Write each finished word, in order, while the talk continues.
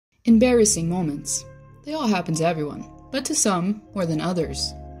Embarrassing moments. They all happen to everyone, but to some more than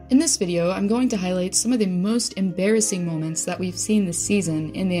others. In this video, I'm going to highlight some of the most embarrassing moments that we've seen this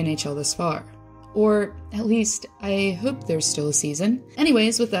season in the NHL thus far. Or, at least, I hope there's still a season.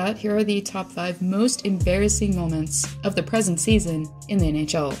 Anyways, with that, here are the top 5 most embarrassing moments of the present season in the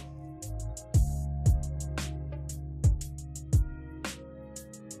NHL.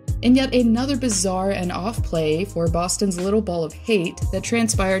 In yet another bizarre and off play for Boston's little ball of hate that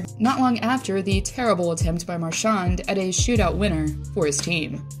transpired not long after the terrible attempt by Marchand at a shootout winner for his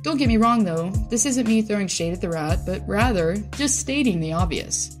team. Don't get me wrong though, this isn't me throwing shade at the Rat, but rather just stating the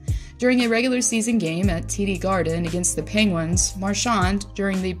obvious. During a regular season game at TD Garden against the Penguins, Marchand,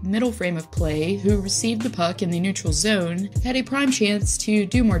 during the middle frame of play, who received the puck in the neutral zone, had a prime chance to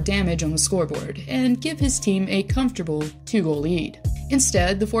do more damage on the scoreboard and give his team a comfortable 2-goal lead.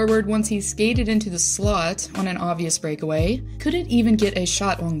 Instead, the forward, once he skated into the slot on an obvious breakaway, couldn't even get a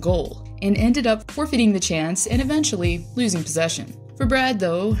shot on goal, and ended up forfeiting the chance and eventually losing possession. For Brad,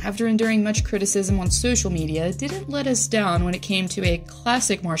 though, after enduring much criticism on social media, didn't let us down when it came to a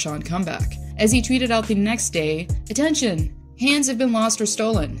classic Marchand comeback, as he tweeted out the next day, "Attention! Hands have been lost or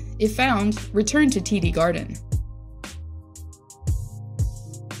stolen. If found, return to TD Garden."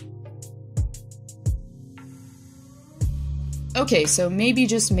 Okay, so maybe,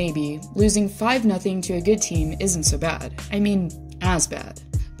 just maybe, losing 5-0 to a good team isn't so bad. I mean, as bad.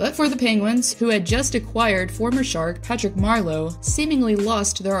 But for the Penguins, who had just acquired former Shark Patrick Marleau, seemingly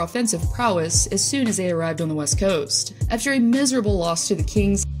lost their offensive prowess as soon as they arrived on the West Coast. After a miserable loss to the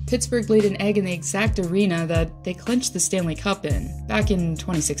Kings, Pittsburgh laid an egg in the exact arena that they clinched the Stanley Cup in, back in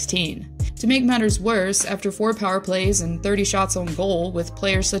 2016. To make matters worse, after 4 power plays and 30 shots on goal, with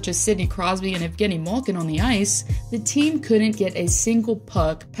players such as Sidney Crosby and Evgeny Malkin on the ice, the team couldn't get a single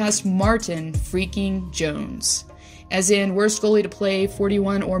puck past Martin freaking Jones. As in, worst goalie to play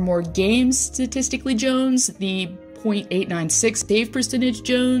 41 or more games statistically Jones, the .896 save percentage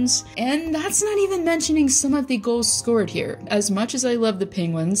Jones, and that's not even mentioning some of the goals scored here. As much as I love the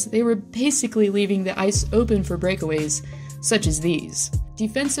Penguins, they were basically leaving the ice open for breakaways, such as these.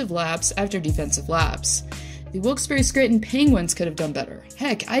 Defensive lapse after defensive lapse. The Wilkes-Barre Scranton Penguins could have done better.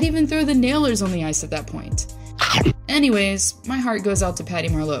 Heck, I'd even throw the Nailers on the ice at that point. Anyways, my heart goes out to Patty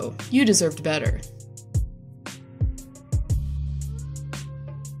Marleau. You deserved better.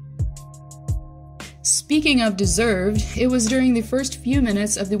 Speaking of deserved, it was during the first few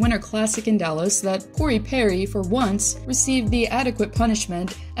minutes of the Winter Classic in Dallas that Corey Perry, for once, received the adequate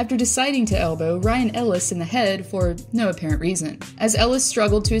punishment after deciding to elbow Ryan Ellis in the head for no apparent reason. As Ellis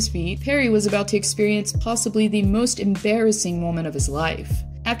struggled to his feet, Perry was about to experience possibly the most embarrassing moment of his life.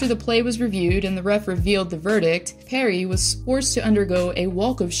 After the play was reviewed and the ref revealed the verdict, Perry was forced to undergo a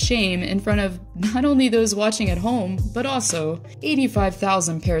walk of shame in front of not only those watching at home, but also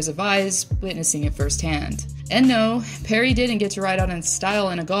 85,000 pairs of eyes witnessing it firsthand. And no, Perry didn't get to ride out in style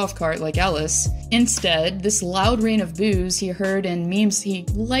in a golf cart like Ellis. Instead, this loud rain of boos he heard and memes he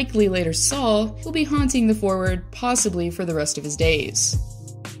likely later saw will be haunting the forward possibly for the rest of his days.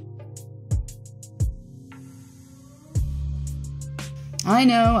 I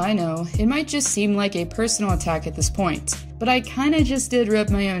know, it might just seem like a personal attack at this point, but I kinda just did rip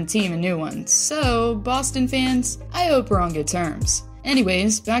my own team a new one, so Boston fans, I hope we're on good terms.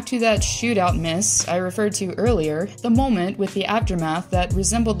 Anyways, back to that shootout miss I referred to earlier, the moment with the aftermath that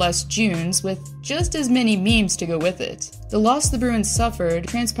resembled last June's with just as many memes to go with it. The loss the Bruins suffered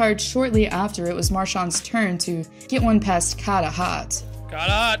transpired shortly after it was Marchand's turn to get one past Kata Hot.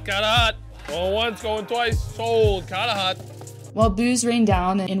 Kata hot. Going once, going twice, sold, Kata hot. While boos rained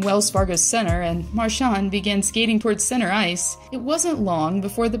down in Wells Fargo Center and Marchand began skating towards center ice, it wasn't long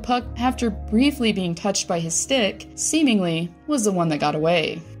before the puck, after briefly being touched by his stick, seemingly was the one that got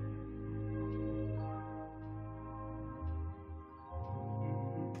away.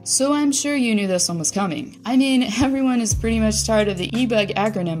 So I'm sure you knew this one was coming. I mean, everyone is pretty much tired of the EBUG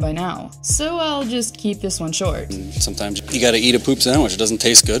acronym by now, so I'll just keep this one short. Sometimes you gotta eat a poop sandwich, it doesn't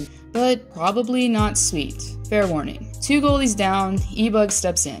taste good. But probably not sweet. Fair warning. 2 goalies down, EBUG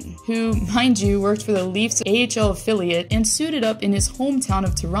steps in, who, mind you, worked for the Leafs AHL affiliate and suited up in his hometown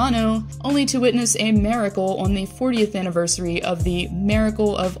of Toronto, only to witness a miracle on the 40th anniversary of the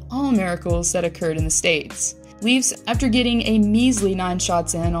miracle of all miracles that occurred in the States. Leafs, after getting a measly 9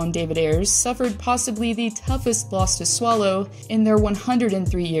 shots in on David Ayres, suffered possibly the toughest loss to swallow in their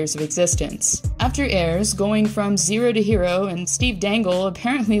 103 years of existence. After Ayres going from 0 to hero and Steve Dangle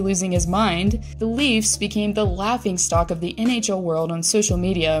apparently losing his mind, the Leafs became the laughingstock of the NHL world on social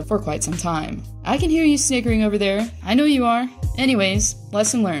media for quite some time. I can hear you snickering over there. I know you are. Anyways,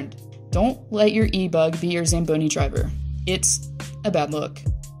 lesson learned. Don't let your e-bug be your Zamboni driver. It's a bad look.